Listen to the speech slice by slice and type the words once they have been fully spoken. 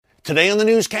Today on the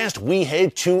newscast, we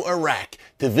head to Iraq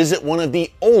to visit one of the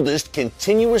oldest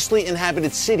continuously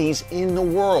inhabited cities in the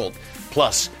world.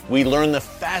 Plus, we learn the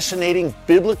fascinating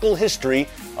biblical history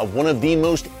of one of the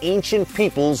most ancient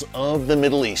peoples of the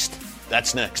Middle East.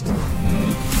 That's next.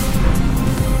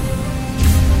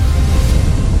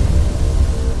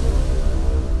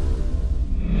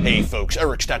 Hey folks,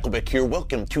 Eric Stakelbeck here.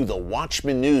 Welcome to the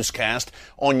Watchman Newscast.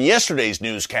 On yesterday's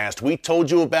newscast, we told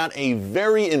you about a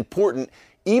very important,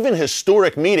 even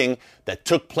historic meeting that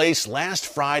took place last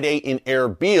Friday in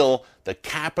Erbil, the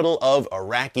capital of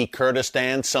Iraqi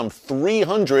Kurdistan. Some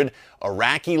 300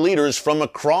 Iraqi leaders from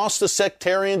across the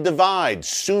sectarian divide,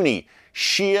 Sunni,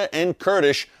 Shia, and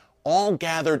Kurdish, all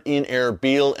gathered in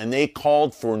Erbil, and they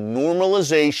called for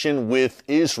normalization with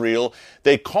Israel.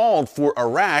 They called for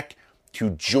Iraq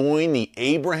to join the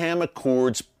Abraham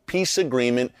Accords peace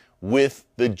agreement with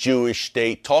the Jewish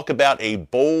state. Talk about a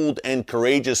bold and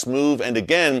courageous move. And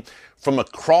again, from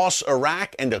across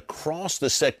Iraq and across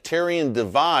the sectarian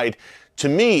divide, to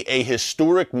me, a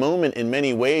historic moment in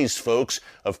many ways, folks.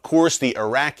 Of course, the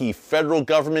Iraqi federal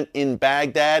government in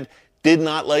Baghdad did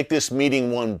not like this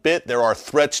meeting one bit. There are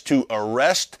threats to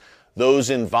arrest those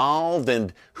involved,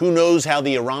 and who knows how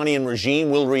the Iranian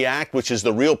regime will react, which is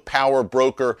the real power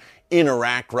broker in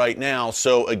Iraq right now.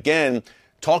 So again,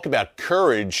 talk about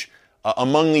courage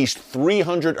among these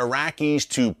 300 Iraqis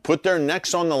to put their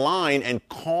necks on the line and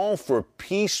call for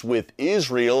peace with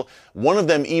Israel. One of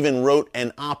them even wrote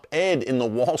an op-ed in the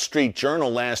Wall Street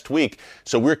Journal last week.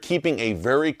 So we're keeping a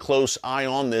very close eye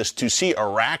on this. To see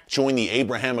Iraq join the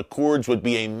Abraham Accords would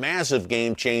be a massive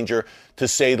game changer, to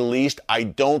say the least. I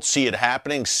don't see it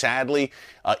happening, sadly,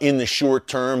 in the short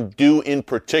term, due in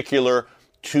particular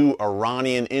to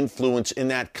Iranian influence in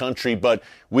that country. But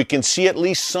we can see at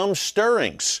least some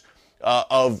stirrings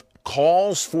of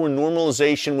calls for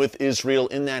normalization with Israel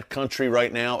in that country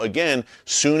right now. Again,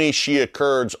 Sunni, Shia,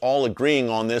 Kurds all agreeing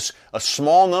on this. A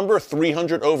small number,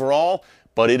 300 overall,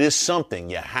 but it is something.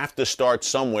 You have to start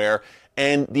somewhere.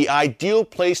 And the ideal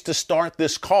place to start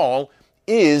this call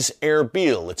is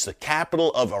Erbil. It's the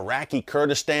capital of Iraqi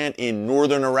Kurdistan in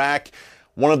northern Iraq.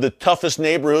 One of the toughest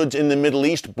neighborhoods in the Middle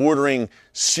East, bordering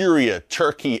Syria,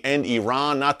 Turkey, and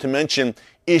Iran, not to mention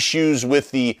issues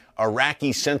with the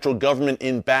Iraqi central government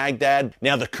in Baghdad.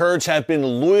 Now, the Kurds have been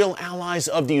loyal allies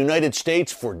of the United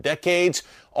States for decades,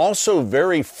 also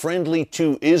very friendly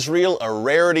to Israel, a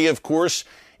rarity, of course,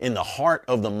 in the heart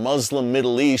of the Muslim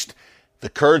Middle East. The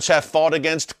Kurds have fought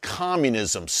against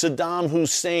communism, Saddam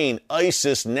Hussein,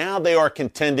 ISIS. Now they are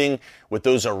contending with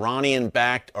those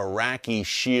Iranian-backed Iraqi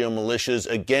Shia militias.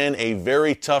 Again, a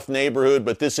very tough neighborhood,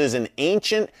 but this is an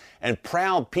ancient and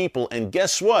proud people. And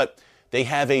guess what? They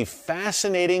have a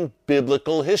fascinating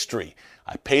biblical history.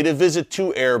 I paid a visit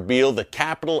to Erbil, the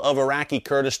capital of Iraqi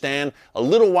Kurdistan, a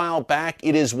little while back.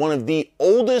 It is one of the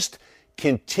oldest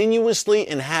continuously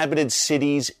inhabited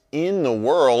cities in the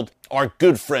world. Our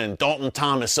good friend Dalton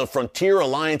Thomas of Frontier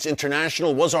Alliance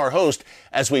International was our host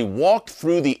as we walked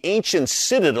through the ancient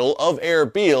citadel of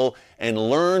Erbil and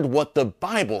learned what the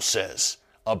Bible says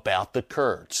about the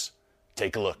Kurds.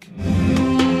 Take a look.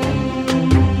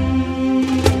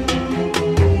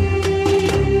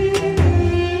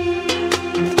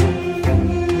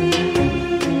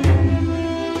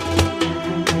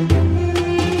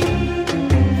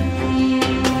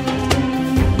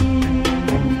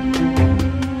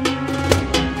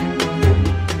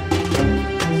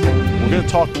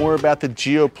 Talk more about the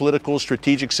geopolitical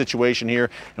strategic situation here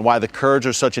and why the Kurds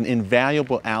are such an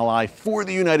invaluable ally for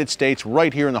the United States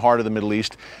right here in the heart of the Middle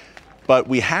East. But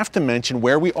we have to mention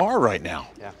where we are right now.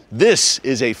 Yeah. This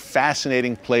is a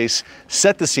fascinating place.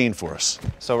 Set the scene for us.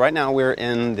 So right now we're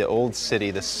in the old city,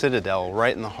 the citadel,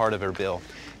 right in the heart of Erbil.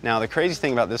 Now the crazy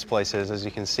thing about this place is, as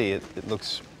you can see, it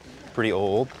looks pretty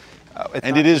old.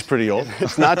 And it is pretty old.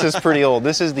 It's not just pretty old.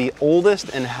 This is the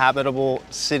oldest inhabitable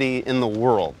city in the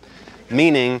world.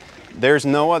 Meaning there's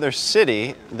no other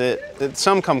city that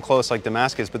some come close like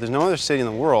Damascus, but there's no other city in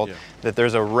the world that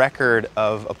there's a record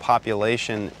of a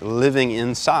population living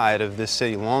inside of this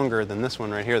city longer than this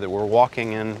one right here that we're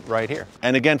walking in right here.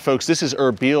 And again, folks, this is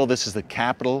Erbil. This is the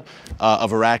capital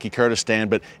of Iraqi Kurdistan,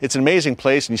 but it's an amazing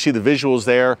place, and you see the visuals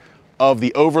there of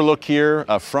the overlook here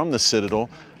from the citadel.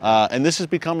 And this has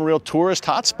become a real tourist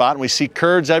hotspot, and we see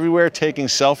Kurds everywhere taking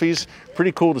selfies.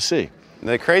 Pretty cool to see.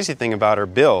 The crazy thing about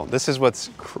Erbil, this is what's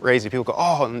crazy. People go,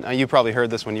 oh, you probably heard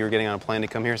this when you were getting on a plane to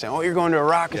come here, saying, oh, you're going to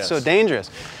Iraq, it's so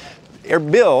dangerous.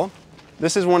 Erbil,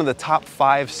 this is one of the top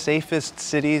 5 safest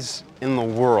cities in the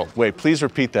world. Wait, please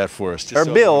repeat that for us.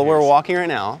 Erbil, we're walking right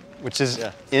now, which is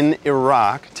in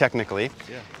Iraq, technically.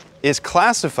 is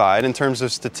classified in terms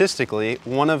of statistically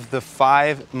one of the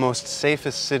 5 most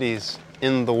safest cities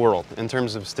in the world in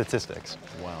terms of statistics.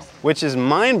 Wow. Which is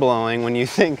mind-blowing when you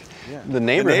think the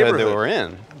neighborhood that we're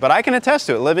in. But I can attest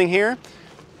to it. Living here,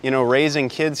 raising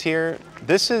kids here,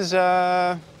 this is,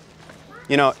 think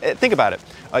about it.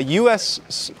 A U.S.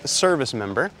 service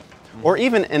member, or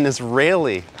even an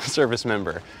Israeli service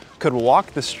member, could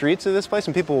walk the streets of this place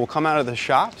and people will come out of the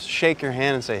shops, shake your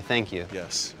hand and say thank you.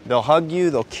 Yes. They'll hug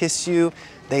you, they'll kiss you.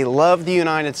 They love the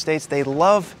United States. They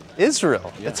love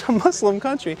Israel. Yeah. It's a Muslim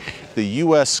country. The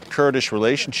U.S.-Kurdish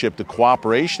relationship, the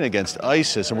cooperation against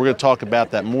ISIS, and we're going to talk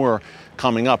about that more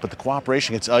coming up, but the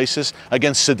cooperation against ISIS,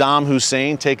 against Saddam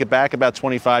Hussein, take it back about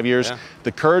 25 years,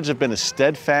 the Kurds have been a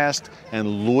steadfast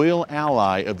and loyal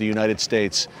ally of the United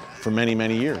States for many,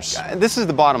 many years. This is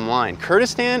the bottom line.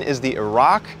 Kurdistan is the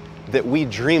Iraq that we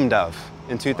dreamed of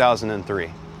in 2003.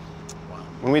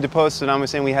 When we deposed Saddam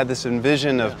Hussein, we had this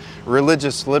vision of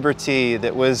religious liberty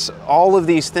that was all of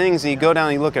these things. And you go down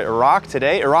and you look at Iraq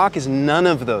today, Iraq is none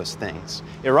of those things.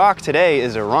 Iraq today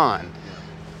is Iran.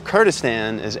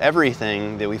 Kurdistan is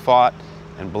everything that we fought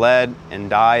and bled and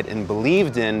died and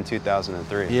believed in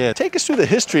 2003. Yeah, take us through the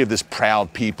history of this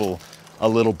proud people a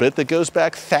little bit that goes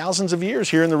back thousands of years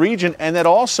here in the region and that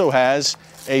also has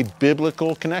a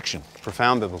biblical connection.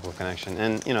 Profound biblical connection.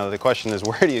 And the question is,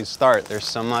 where do you start? There's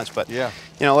so much, but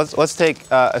let's take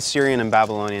Assyrian and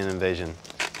Babylonian invasion.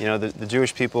 The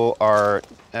Jewish people are,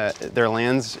 their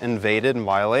lands invaded and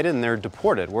violated and they're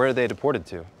deported. Where are they deported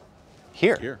to?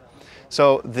 Here.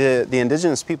 So the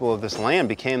indigenous people of this land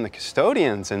became the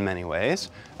custodians in many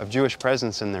ways of Jewish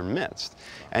presence in their midst.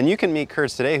 And you can meet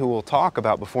Kurds today who will talk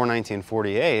about before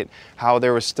 1948 how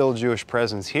there was still Jewish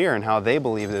presence here and how they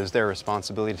believed it was their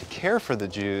responsibility to care for the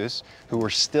Jews who were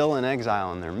still in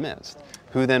exile in their midst,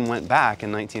 who then went back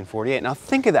in 1948. Now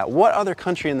think of that. What other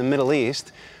country in the Middle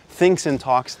East thinks and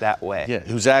talks that way? Yeah,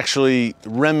 who's actually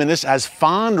has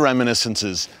fond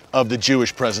reminiscences of the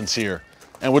Jewish presence here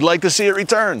and would like to see it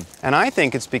return. And I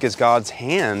think it's because God's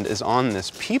hand is on this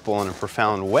people in a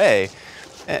profound way.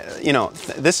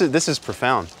 This is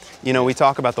profound. We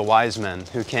talk about the wise men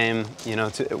who came,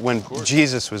 when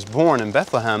Jesus was born in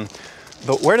Bethlehem.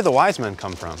 But where did the wise men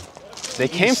come from? They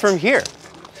came from here.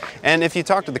 And if you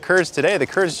talk to the Kurds today, the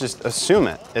Kurds just assume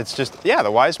it. It's just,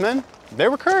 the wise men, they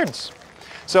were Kurds.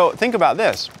 So think about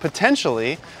this.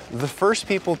 Potentially, the first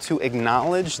people to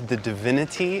acknowledge the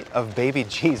divinity of baby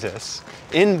Jesus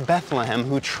in Bethlehem,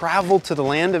 who traveled to the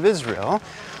land of Israel,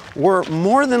 were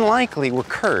more than likely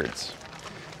Kurds.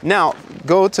 Now,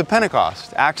 go to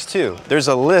Pentecost, Acts 2. There's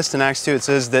a list in Acts 2. It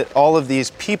says that all of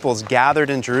these peoples gathered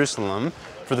in Jerusalem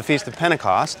for the Feast of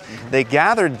Pentecost. They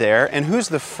gathered there, and who's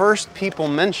the first people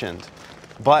mentioned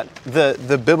but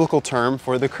the biblical term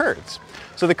for the Kurds?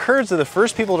 So the Kurds are the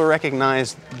first people to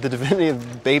recognize the divinity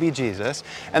of baby Jesus,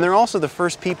 and they're also the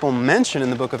first people mentioned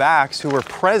in the book of Acts who were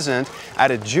present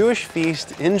at a Jewish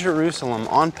feast in Jerusalem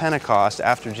on Pentecost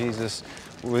after Jesus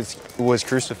was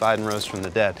crucified and rose from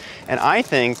the dead. And I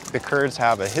think the Kurds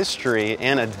have a history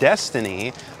and a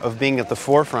destiny of being at the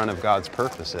forefront of God's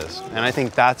purposes. And I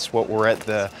think that's what we're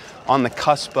on the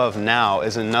cusp of now,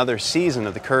 is another season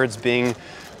of the Kurds being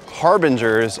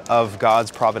harbingers of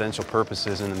God's providential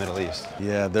purposes in the Middle East.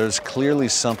 Yeah, there's clearly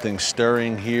something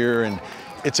stirring here, and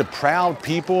it's a proud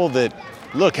people that,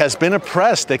 has been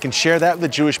oppressed. They can share that with the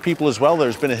Jewish people as well.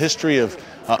 There's been a history of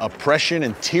oppression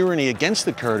and tyranny against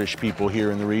the Kurdish people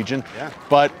here in the region. Yeah.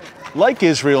 But like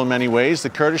Israel in many ways, the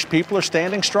Kurdish people are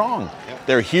standing strong. Yeah.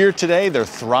 They're here today. They're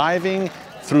thriving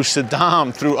through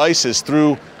Saddam, through ISIS,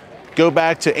 go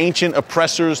back to ancient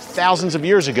oppressors thousands of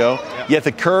years ago, yet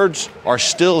the Kurds are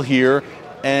still here.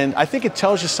 And I think it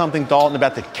tells you something, Dalton,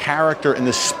 about the character and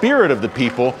the spirit of the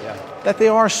people, that they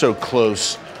are so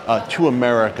close to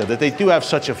America, that they do have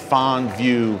such a fond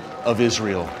view of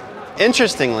Israel.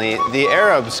 Interestingly, the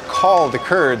Arabs call the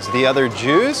Kurds the other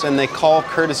Jews, and they call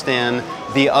Kurdistan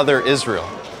the other Israel.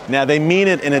 Now, they mean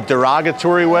it in a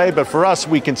derogatory way, but for us,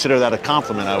 we consider that a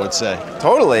compliment, I would say.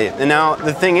 Totally. And now,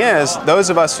 the thing is, those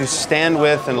of us who stand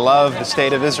with and love the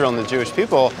state of Israel and the Jewish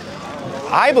people,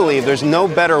 I believe there's no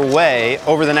better way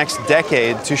over the next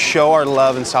decade to show our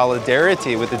love and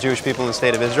solidarity with the Jewish people in the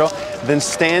state of Israel than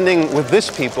standing with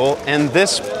this people and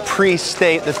this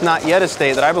pre-state that's not yet a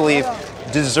state that I believe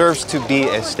deserves to be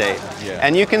a state. Yeah.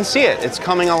 And you can see it. It's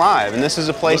coming alive. And this is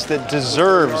a place that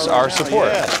deserves our support.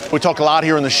 Yeah. We talk a lot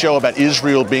here on the show about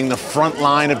Israel being the front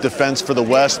line of defense for the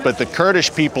West, but the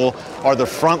Kurdish people are the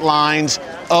front lines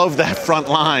of that front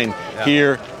line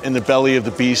here in the belly of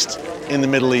the beast in the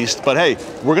Middle East. But hey,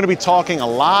 we're going to be talking a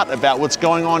lot about what's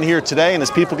going on here today. And as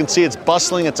people can see, it's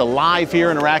bustling, it's alive here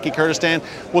in Iraqi Kurdistan.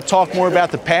 We'll talk more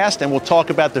about the past and we'll talk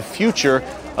about the future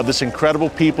of this incredible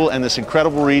people and this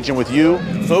incredible region with you.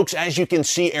 Folks, as you can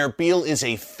see, Erbil is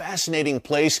a fascinating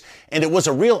place, and it was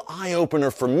a real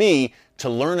eye-opener for me to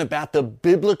learn about the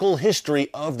biblical history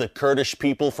of the Kurdish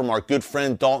people from our good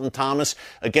friend Dalton Thomas.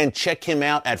 Again, check him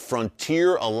out at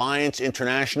Frontier Alliance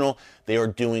International. They are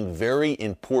doing very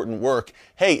important work.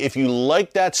 Hey, if you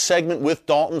like that segment with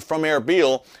Dalton from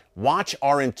Erbil, watch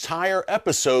our entire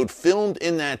episode filmed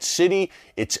in that city.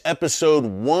 It's episode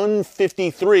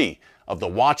 153 of the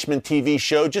Watchman TV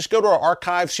show. Just go to our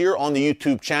archives here on the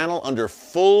YouTube channel under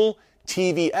full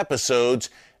TV episodes,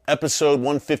 episode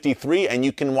 153, and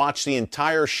you can watch the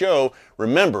entire show.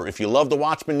 Remember, if you love the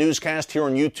Watchman Newscast here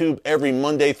on YouTube every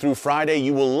Monday through Friday,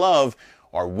 you will love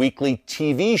our weekly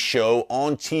TV show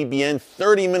on TBN,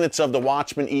 30 minutes of the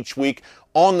Watchman each week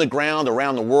on the ground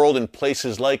around the world in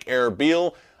places like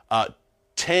Erbil,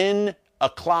 10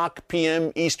 o'clock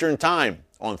p.m. Eastern Time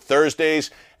on Thursdays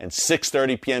and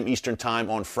 6:30 p.m. Eastern Time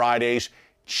on Fridays.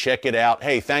 Check it out.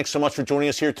 Hey, thanks so much for joining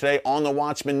us here today on the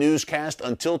Watchman Newscast.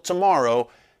 Until tomorrow,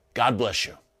 God bless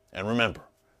you. And remember,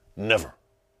 never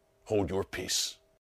hold your peace.